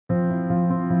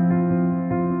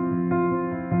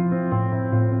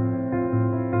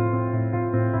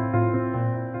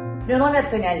Meu nome é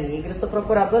Tânia Nigri, sou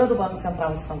procuradora do Banco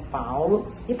Central de São Paulo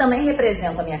e também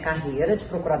represento a minha carreira de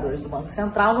procuradores do Banco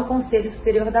Central no Conselho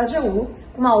Superior da AGU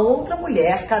com uma outra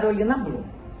mulher, Carolina Blum.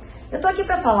 Eu estou aqui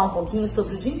para falar um pouquinho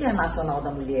sobre o Dia Internacional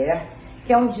da Mulher,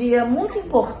 que é um dia muito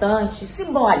importante,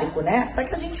 simbólico, né? Para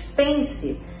que a gente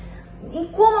pense em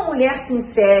como a mulher se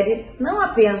insere não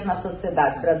apenas na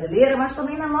sociedade brasileira, mas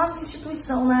também na nossa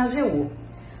instituição, na AGU.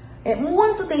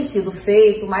 Muito tem sido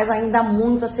feito, mas ainda há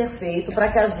muito a ser feito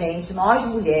para que a gente, nós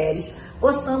mulheres,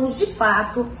 possamos de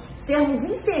fato sermos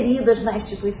inseridas na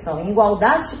instituição em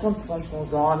igualdade de condições com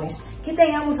os homens, que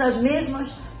tenhamos as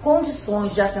mesmas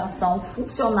condições de ascensão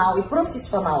funcional e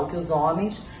profissional que os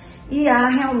homens, e há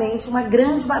realmente uma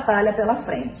grande batalha pela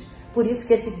frente. Por isso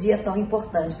que esse dia é tão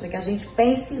importante, para que a gente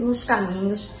pense nos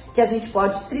caminhos que a gente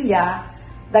pode trilhar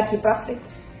daqui para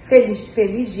frente.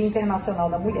 Feliz Dia Internacional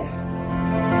da Mulher!